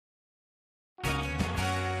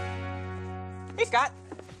Hey, Scott.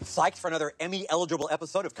 Psyched for another Emmy-eligible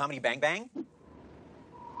episode of Comedy Bang Bang?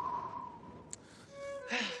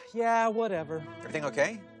 Yeah, whatever. Everything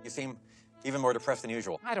okay? You seem even more depressed than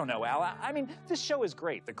usual. I don't know, Al. I mean, this show is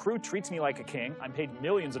great. The crew treats me like a king. I'm paid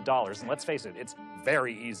millions of dollars, and let's face it, it's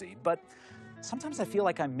very easy. But sometimes I feel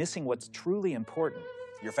like I'm missing what's truly important.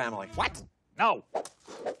 Your family. What? No.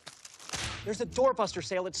 There's a doorbuster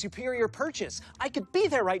sale at Superior Purchase. I could be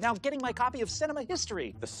there right now getting my copy of Cinema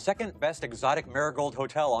History. The second best exotic Marigold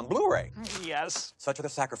Hotel on Blu-ray. Yes. Such are the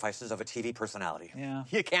sacrifices of a TV personality. Yeah.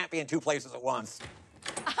 You can't be in two places at once.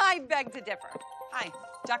 I beg to differ. Hi,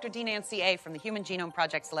 Dr. D. Nancy A. from the Human Genome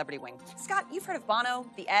Project Celebrity Wing. Scott, you've heard of Bono,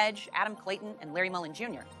 The Edge, Adam Clayton, and Larry Mullen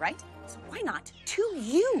Jr., right? So why not 2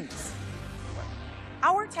 U's?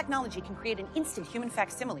 Our technology can create an instant human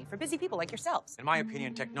facsimile for busy people like yourselves. In my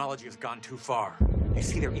opinion, technology has gone too far. I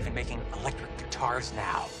see they're even making electric guitars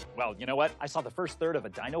now. Well, you know what? I saw the first third of a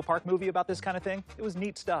Dino Park movie about this kind of thing. It was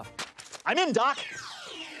neat stuff. I'm in, Doc.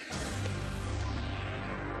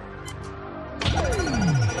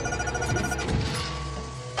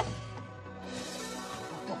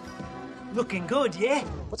 Looking good, yeah?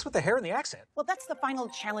 What's with the hair and the accent? Well, that's the final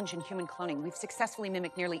challenge in human cloning. We've successfully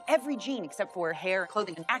mimicked nearly every gene except for hair,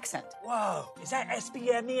 clothing, and accent. Whoa, is that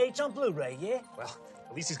SBMEH on Blu-ray, yeah? Well,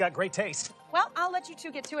 at least he's got great taste. Well, I'll let you two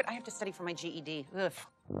get to it. I have to study for my GED. Ugh.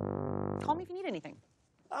 Call me if you need anything.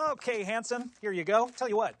 Okay, Hanson, here you go. Tell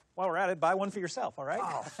you what, while we're at it, buy one for yourself, all right?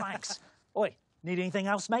 Oh, thanks. Oi, need anything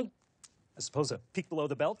else, mate? I suppose a peek below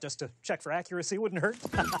the belt just to check for accuracy wouldn't hurt.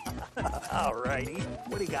 All righty.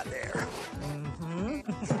 What do you got there?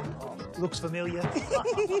 Looks familiar.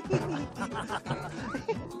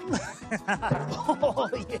 Oh,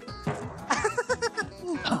 yeah.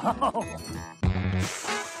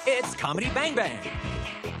 It's Comedy Bang Bang.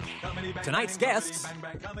 Tonight's guests,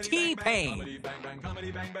 T-Pain,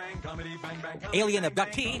 alien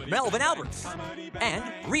abductee Melvin Alberts, and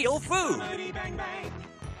Real Food.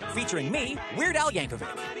 Featuring me, Weird Al Yankovic,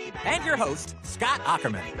 and your host, Scott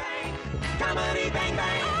Ackerman.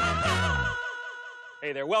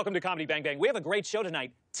 Hey there, welcome to Comedy Bang Bang. We have a great show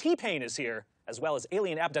tonight. T-Pain is here, as well as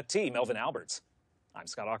alien abductee Melvin Alberts. I'm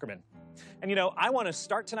Scott Ackerman. And you know, I want to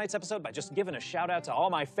start tonight's episode by just giving a shout out to all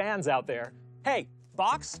my fans out there. Hey,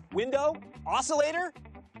 box, window, oscillator,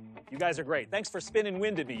 you guys are great. Thanks for spinning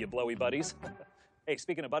wind at me, you blowy buddies. Hey,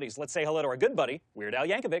 speaking of buddies, let's say hello to our good buddy, Weird Al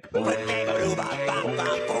Yankovic.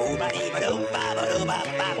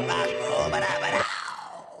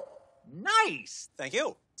 Nice! Thank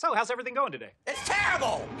you. So, how's everything going today? It's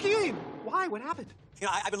terrible! Gee, why? What happened? You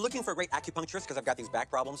know, I've been looking for a great acupuncturist because I've got these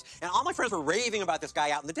back problems, and all my friends were raving about this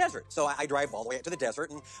guy out in the desert. So I drive all the way out to the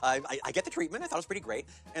desert, and I get the treatment. I thought it was pretty great.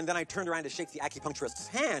 And then I turned around to shake the acupuncturist's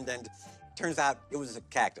hand, and turns out it was a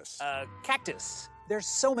cactus. Cactus. There's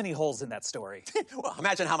so many holes in that story. Well,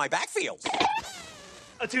 imagine how my back feels.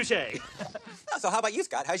 A touche. So how about you,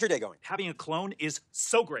 Scott? How's your day going? Having a clone is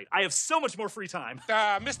so great. I have so much more free time.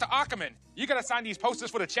 Mr. Ackerman, you gotta sign these posters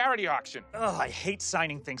for the charity auction. Oh, I hate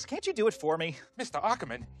signing things. Can't you do it for me? Mr.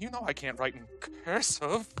 Ackerman, you know I can't write in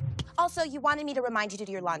cursive. Also, you wanted me to remind you to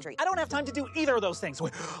do your laundry. I don't have time to do either of those things.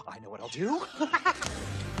 Wait, I know what I'll do.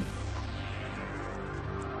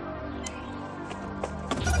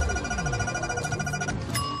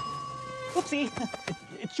 Oopsie.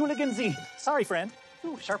 It's Chuliganzy. Sorry, friend.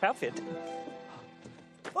 Ooh, sharp outfit.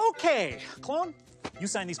 Okay, clone, you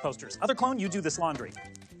sign these posters. Other clone, you do this laundry.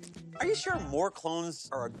 Are you sure more clones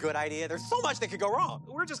are a good idea? There's so much that could go wrong.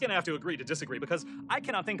 We're just gonna have to agree to disagree because I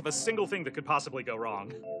cannot think of a single thing that could possibly go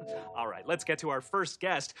wrong. All right, let's get to our first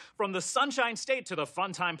guest. From the Sunshine State to the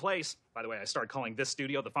Fun Time Place. By the way, I started calling this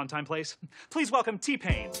studio the Fun Time Place. Please welcome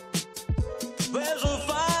T-Pain. There's a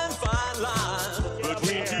fine, fine line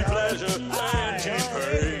between T-Pleasure and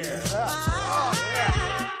T-Pain.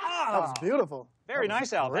 That was beautiful. Very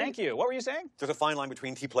nice, Al. Thank you. What were you saying? There's a fine line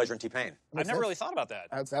between T-Pleasure and T-Pain. I've never really thought about that.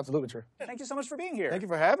 That's absolutely true. Thank you so much for being here. Thank you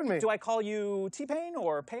for having me. Do I call you T-Pain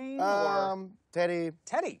or Pain or Teddy.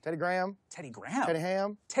 Teddy? Teddy Graham. Teddy Graham? Teddy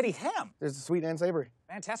Ham. Teddy Ham? There's sweet and savory.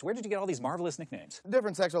 Fantastic. Where did you get all these marvelous nicknames?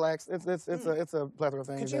 Different sexual acts. It's a plethora of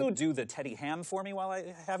things. Could you do the Teddy Ham for me while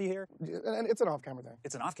I have you here? And it's an off-camera thing.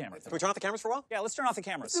 It's an off-camera thing. Can we turn off the cameras for a while? Yeah, let's turn off the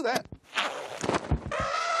cameras. Let's do that.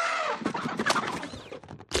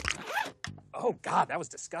 Oh, God, that was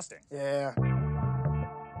disgusting. Yeah.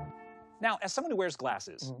 Now, as someone who wears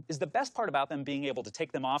glasses, is the best part about them being able to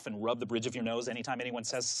take them off and rub the bridge of your nose anytime anyone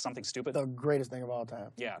says something stupid? The greatest thing of all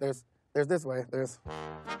time. Yeah. There's this way. There's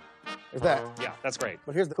that. Yeah, that's great.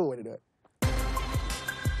 But here's the cool way to do it.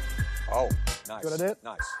 Oh, nice. See what I did?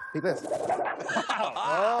 Nice. Peep this.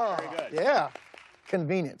 Wow. Very good. Yeah.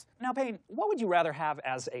 convenient. Now, Payne, what would you rather have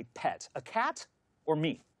as a pet, a cat or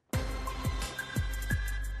me?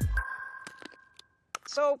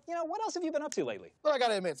 So, what else have you been up to lately? Well, I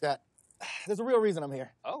gotta admit, Scott, there's a real reason I'm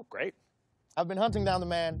here. Oh, great. I've been hunting down the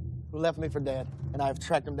man who left me for dead, and I've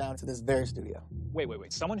tracked him down to this very studio.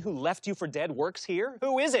 Wait. Someone who left you for dead works here?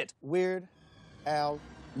 Who is it? Weird Al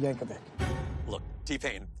Yankovic. Look,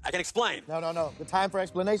 T-Pain, I can explain. No. The time for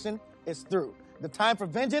explanation is through. The time for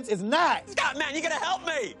vengeance is nigh. Scott, man, you gotta help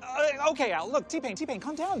me! Okay, Al, look, T-Pain,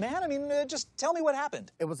 calm down, man. I mean, just tell me what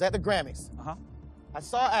happened. It was at the Grammys. Uh-huh. I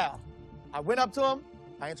saw Al. I went up to him.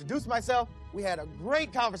 I introduced myself. We had a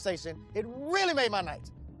great conversation. It really made my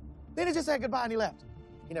night. Then he just said goodbye and he left.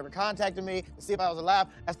 He never contacted me to see if I was alive.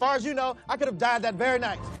 As far as you know, I could have died that very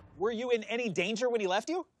night. Were you in any danger when he left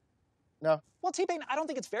you? No. Well, T-Pain, I don't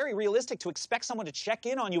think it's very realistic to expect someone to check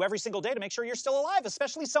in on you every single day to make sure you're still alive,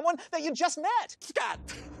 especially someone that you just met. Scott,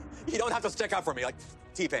 you don't have to stick up for me. Like,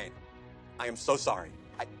 T-Pain, I am so sorry.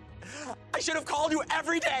 I should have called you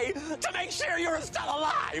every day to make sure you were still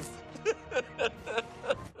alive.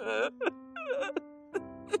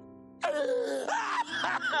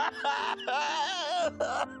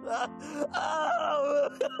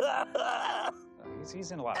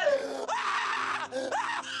 He's in a lot.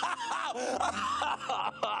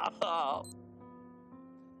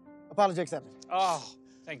 Apology accepted. Oh,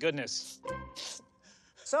 thank goodness.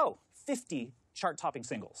 So, 50 chart-topping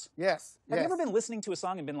singles. Yes. Have you ever been listening to a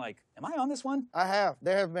song and been like, am I on this one? I have.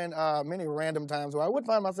 There have been many random times where I would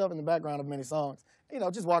find myself in the background of many songs.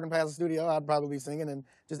 Just walking past the studio, I'd probably be singing and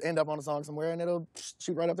just end up on a song somewhere and it'll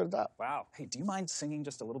shoot right up to the top. Wow. Hey, do you mind singing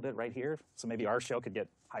just a little bit right here so maybe our show could get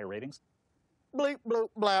higher ratings? Bleep, bloop,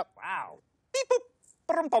 blap. Wow. Beep, boop.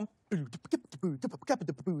 Ba-dum-bum. Bleep, bloop, blap.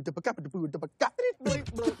 Bleep, bloop, bleep, bloop, blap. Bleep,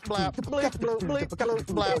 bloop, blap. Bleep, bloop, bleep, bloop,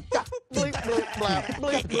 blap. Bleep, bloop, blap.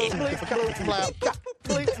 Bleep, bloop, bleep, bloop,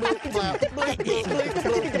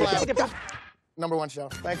 blap. #1 show.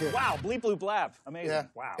 Thank you. Wow, bleep, bloop, blap. Amazing. Yeah,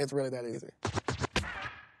 wow. It's really that easy.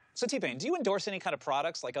 So, T-Pain, do you endorse any kind of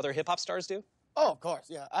products like other hip-hop stars do? Oh, of course,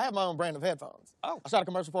 yeah. I have my own brand of headphones. Oh. I shot a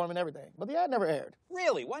commercial for them and everything, but the ad never aired.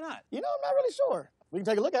 Really? Why not? I'm not really sure. We can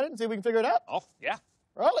take a look at it and see if we can figure it out. Oh, yeah.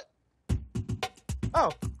 Roll it.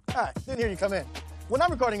 Oh, hi. Didn't hear you come in. When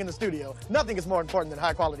I'm recording in the studio, nothing is more important than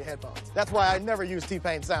high-quality headphones. That's why I never use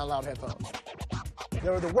T-Pain Sound Loud headphones.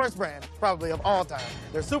 They're the worst brand, probably, of all time.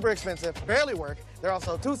 They're super expensive, barely work. They're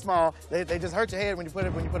also too small. They just hurt your head when you put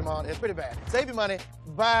them on. It's pretty bad. Save your money.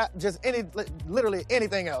 Buy just literally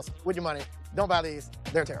anything else with your money. Don't buy these.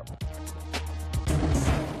 They're terrible.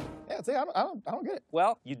 Yeah, see, I don't get it.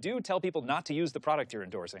 Well, you do tell people not to use the product you're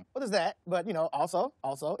endorsing. Well, there's that. But,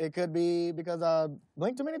 also, it could be because I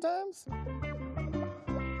blinked too many times.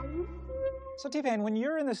 So, T-Pain, when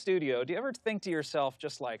you're in the studio, do you ever think to yourself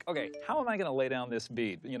just like, okay, how am I going to lay down this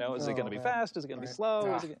beat? Is it going to be fast? Is it going to be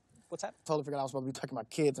slow? What's that? Totally forgot I was supposed to be tucking my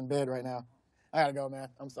kids in bed right now. I gotta go, man.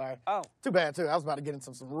 I'm sorry. Oh. Too bad, too. I was about to get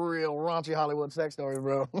into some real raunchy Hollywood sex stories,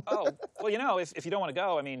 bro. Oh. Well, if you don't want to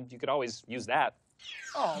go, you could always use that.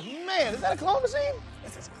 Oh, man. Is that a clone machine?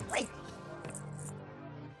 This is great.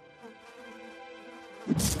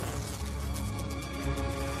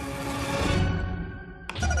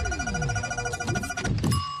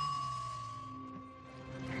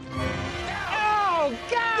 Oh,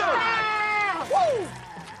 God! Woo!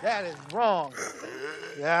 That is wrong.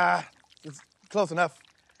 Yeah, it's close enough.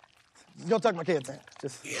 Go tuck my kids in.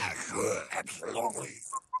 Yeah, sure, absolutely.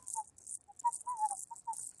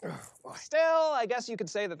 Still, I guess you could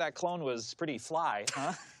say that clone was pretty fly,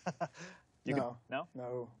 huh? No.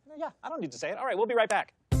 No? Yeah, I don't need to say it. All right, we'll be right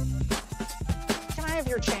back. Can I have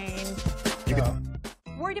your change?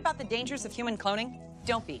 Worried about the dangers of human cloning?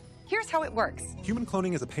 Don't be. Here's how it works. Human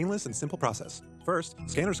cloning is a painless and simple process. First,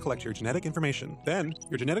 scanners collect your genetic information. Then,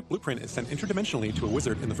 your genetic blueprint is sent interdimensionally to a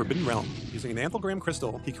wizard in the Forbidden Realm. Using an amphigram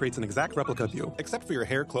crystal, he creates an exact replica of you, except for your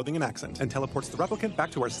hair, clothing, and accent, and teleports the replicant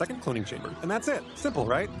back to our second cloning chamber. And that's it. Simple,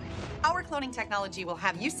 right? Our cloning technology will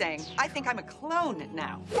have you saying, I think I'm a clone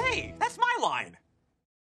now. Hey, that's my line.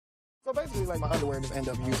 So basically, my underwear just end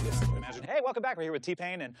up useless. Imagine, hey, welcome back. We're here with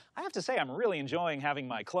T-Pain, and I have to say I'm really enjoying having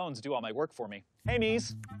my clones do all my work for me. Hey,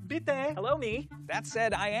 Mies. Bitte. Hello, me. That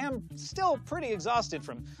said, I am still pretty exhausted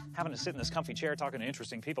from having to sit in this comfy chair talking to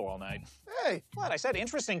interesting people all night. Hey. What? I said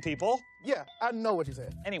interesting people. Yeah, I know what you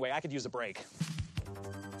said. Anyway, I could use a break.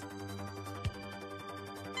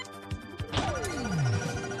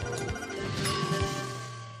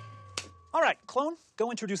 All right, clone, go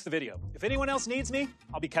introduce the video. If anyone else needs me,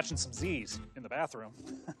 I'll be catching some Z's in the bathroom.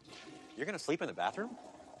 You're gonna sleep in the bathroom?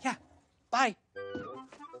 Yeah, bye.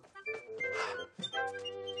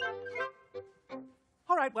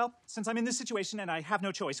 All right, well, since I'm in this situation and I have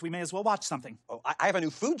no choice, we may as well watch something. Oh, I have a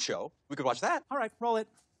new food show. We could watch that. All right, roll it.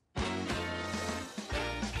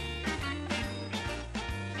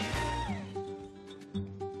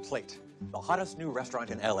 Plate, the hottest new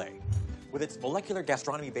restaurant in LA. With its molecular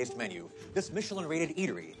gastronomy-based menu, this Michelin-rated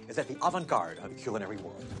eatery is at the avant-garde of the culinary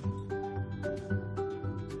world.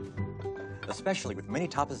 Especially with many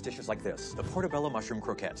tapas dishes like this, the portobello mushroom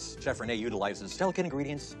croquettes. Chef Rene utilizes delicate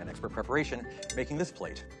ingredients and expert preparation, making this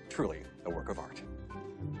plate truly a work of art.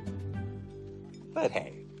 But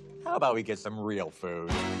hey, how about we get some real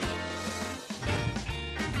food?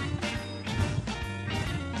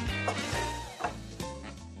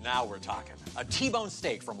 Now we're talking. A T-bone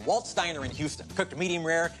steak from Walt's Diner in Houston, cooked medium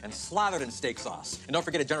rare and slathered in steak sauce. And don't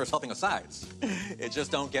forget a generous helping of sides. It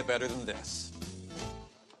just don't get better than this.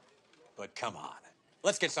 But come on,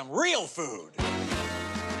 let's get some real food.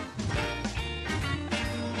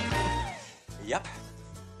 Yep,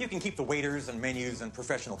 you can keep the waiters and menus and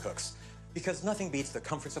professional cooks, because nothing beats the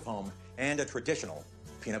comforts of home and a traditional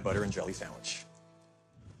peanut butter and jelly sandwich.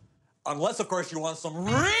 Unless, of course, you want some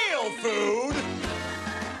real food.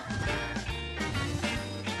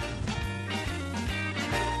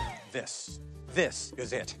 This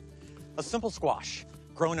is it. A simple squash,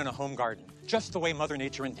 grown in a home garden, just the way Mother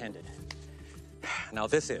Nature intended. Now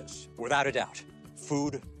this is, without a doubt,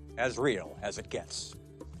 food as real as it gets.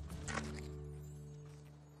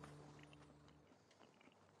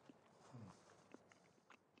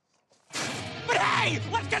 But hey,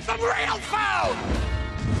 let's get some real food!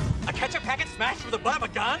 A ketchup packet smashed with the butt of a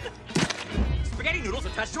gun? Spaghetti noodles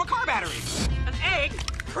attached to a car battery? An egg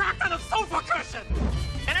cracked on a sofa cushion?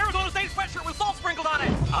 An Arizona State sweatshirt with salt sprinkled on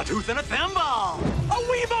it. A tooth and a thimble. A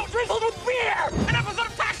Weebo drizzled with beer. An episode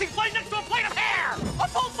of Taxi played next to a plate of hair. A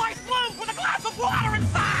full-size balloon with a glass of water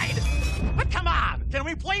inside. But come on, can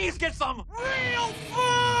we please get some real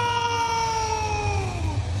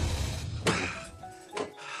food?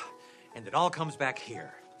 And it all comes back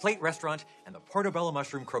here. Plate Restaurant and the Portobello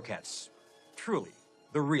Mushroom Croquettes. Truly,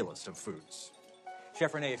 the realest of foods.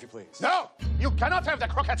 Chef Rene, if you please. No! You cannot have the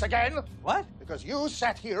croquettes again! What? Because you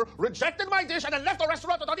sat here, rejected my dish, and then left the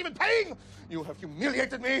restaurant without even paying! You have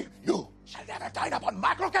humiliated me! You shall never dine upon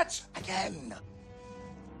my croquettes again!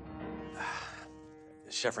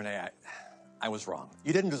 Chef Rene, I was wrong.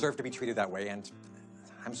 You didn't deserve to be treated that way, and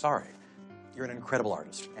I'm sorry. You're an incredible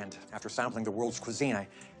artist, and after sampling the world's cuisine,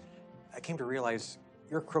 I came to realize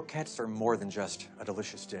your croquettes are more than just a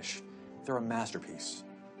delicious dish. They're a masterpiece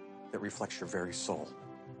that reflects your very soul.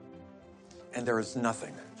 And there is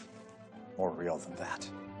nothing more real than that.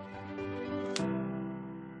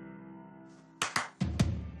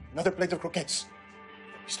 Another plate of croquettes,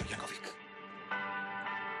 Mr. Yankovic.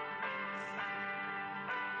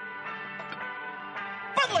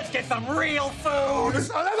 But let's get some real food!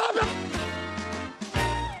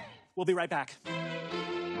 We'll be right back.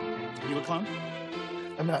 Are you a clone?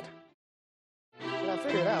 I'm not. But I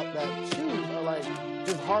figured out that shoes are like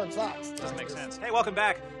just hard socks. Doesn't make sense. Hey, welcome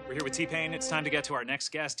back. We're here with T-Pain. It's time to get to our next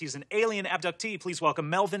guest. He's an alien abductee. Please welcome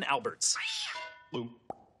Melvin Alberts.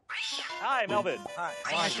 Hi, Melvin. Hi.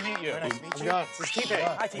 Nice to meet you. Very nice to meet you. This is T-Pain.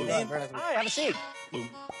 Hi, T-Pain. Hi, have a seat.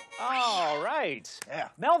 All right. Yeah.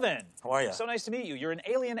 Melvin. How are you? So nice to meet you. You're an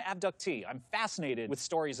alien abductee. I'm fascinated with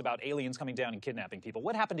stories about aliens coming down and kidnapping people.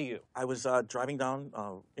 What happened to you? I was driving down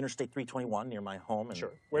Interstate 321 near my home in,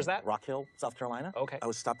 Where's that? Rock Hill, South Carolina. Okay. I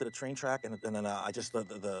was stopped at a train track, and then I just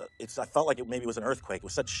I felt like maybe it was an earthquake. It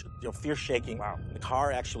was such fierce shaking. Wow. The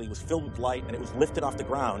car actually was filled with light, and it was lifted off the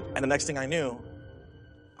ground. And the next thing I knew,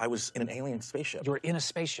 I was in an alien spaceship. You were in a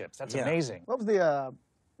spaceship. That's Yeah. amazing. What was the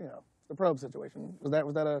probe situation? Was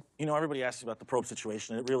that a... Everybody asks about the probe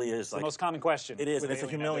situation. It really is It's the most common question. It is, with and it's a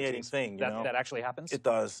alien humiliating abductees. thing. That actually happens? It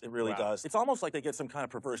does. It really Wow. does. It's almost like they get some kind of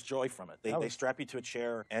perverse joy from it. They strap you to a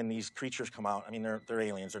chair, and these creatures come out. I mean, they're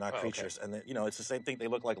aliens. They're not creatures. Okay. And it's the same thing. They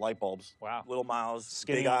look like light bulbs. Wow. Little mouths,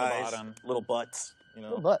 Skinny big on the eyes, bottom. little butts.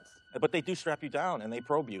 Little butts. But they do strap you down, and they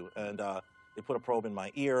probe you, and they put a probe in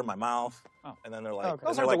my ear, my mouth, and then they're like,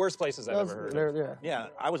 Those aren't the worst places I've ever heard of. Yeah,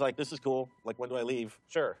 I was like, this is cool. Like, when do I leave?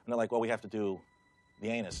 Sure. And they're like, well, we have to do the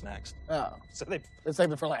anus next. Oh. So they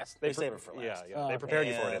saved it for last. They save it for last. Yeah, yeah. They prepared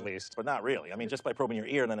you for it at least. But not really. I mean, just by probing your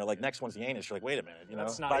ear, and then they're like, next one's the anus. You're like, wait a minute,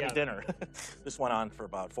 That's not- buy yeah. me dinner. This went on for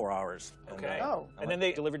about 4 hours. Okay. And, And then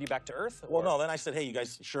they delivered you back to Earth? well, no, then I said, hey, you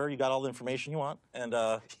guys sure you got all the information you want? And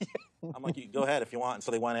I'm like, you go ahead if you want. And so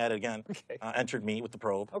they went at it again, entered me with the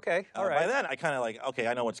probe. Okay, all right. By then, I kind of like, okay,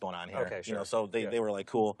 I know what's going on here. Okay, sure. So they were like,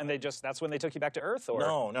 cool. And that's when they took you back to Earth, or?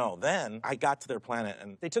 No. Then I got to their planet,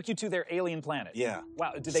 and They took you to their alien planet? yeah.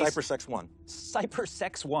 Wow, did they... Cyprus X1. Cyprus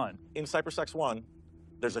X1? In Cyprus X1,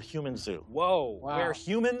 There's a human zoo. Whoa, where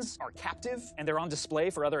humans are captive and they're on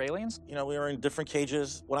display for other aliens? You know, we were in different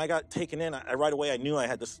cages. When I got taken in, right away I knew I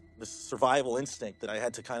had this survival instinct that I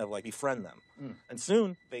had to kind of like befriend them. And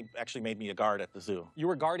soon, they actually made me a guard at the zoo. You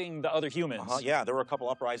were guarding the other humans? Yeah, there were a couple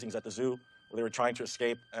uprisings at the zoo where they were trying to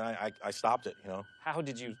escape, and I stopped it, you know. How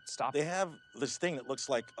did you stop They it? have this thing that looks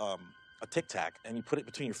like a Tic Tac, and you put it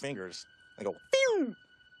between your fingers, and go, pew!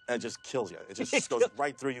 And it just kills you. It just goes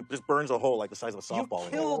right through you, just burns a hole like the size of a softball.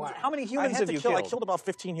 You killed, how many humans have you killed? I killed about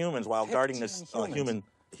 15 humans while guarding this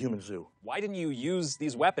human zoo. Why didn't you use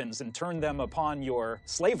these weapons and turn them upon your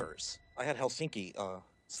slavers? I had Helsinki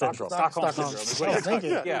syndrome. Stockholm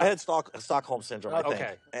syndrome. I had Stockholm syndrome, I think.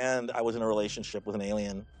 Okay. And I was in a relationship with an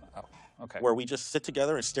alien where we just sit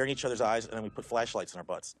together and stare in each other's eyes, and then we put flashlights in our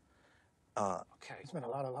butts. It's been a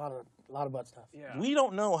lot of butt stuff. Yeah. We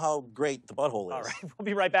don't know how great the butthole is. All right, we'll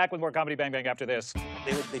be right back with more Comedy Bang Bang after this.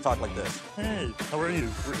 They talk like this. Hey, how are you?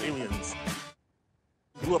 We're aliens.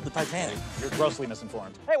 Blew up the Titanic. You're grossly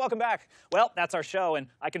misinformed. Hey, welcome back. Well, that's our show, and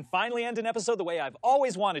I can finally end an episode the way I've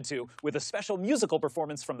always wanted to, with a special musical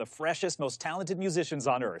performance from the freshest, most talented musicians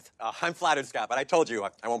on Earth. I'm flattered, Scott, but I told you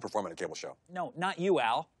I won't perform on a cable show. No, not you,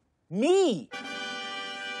 Al. Me!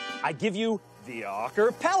 I give you the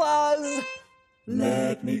acapellas!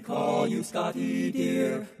 Let me call you Scotty,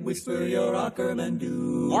 dear. Whisper your Ackerman do.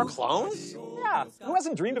 More clones? Yeah, who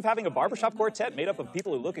hasn't dreamed of having a barbershop quartet made up of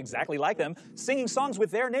people who look exactly like them, singing songs with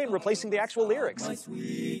their name replacing the actual lyrics? My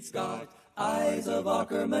sweet Scott, eyes of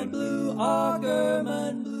Ackerman blue,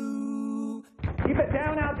 Ackerman blue. Keep it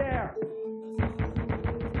down out there!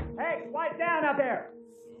 Hey, quiet down out there!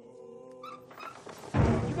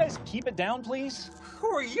 You guys keep it down, please? Who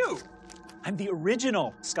are you? I'm the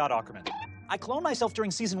original Scott Ackerman. I cloned myself during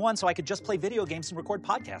season 1 so I could just play video games and record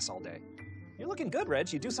podcasts all day. You're looking good,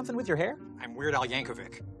 Reg. You do something with your hair? I'm Weird Al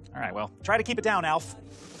Yankovic. All right, well, try to keep it down, Alf.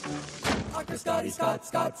 Acker, Scotty, Scott,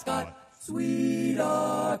 Scott, Scott, sweet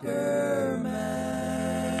Ackerman.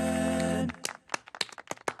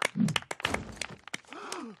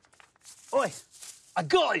 Oi, I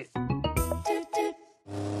got it!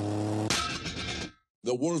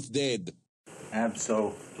 The wolf's dead.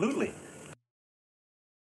 Absolutely.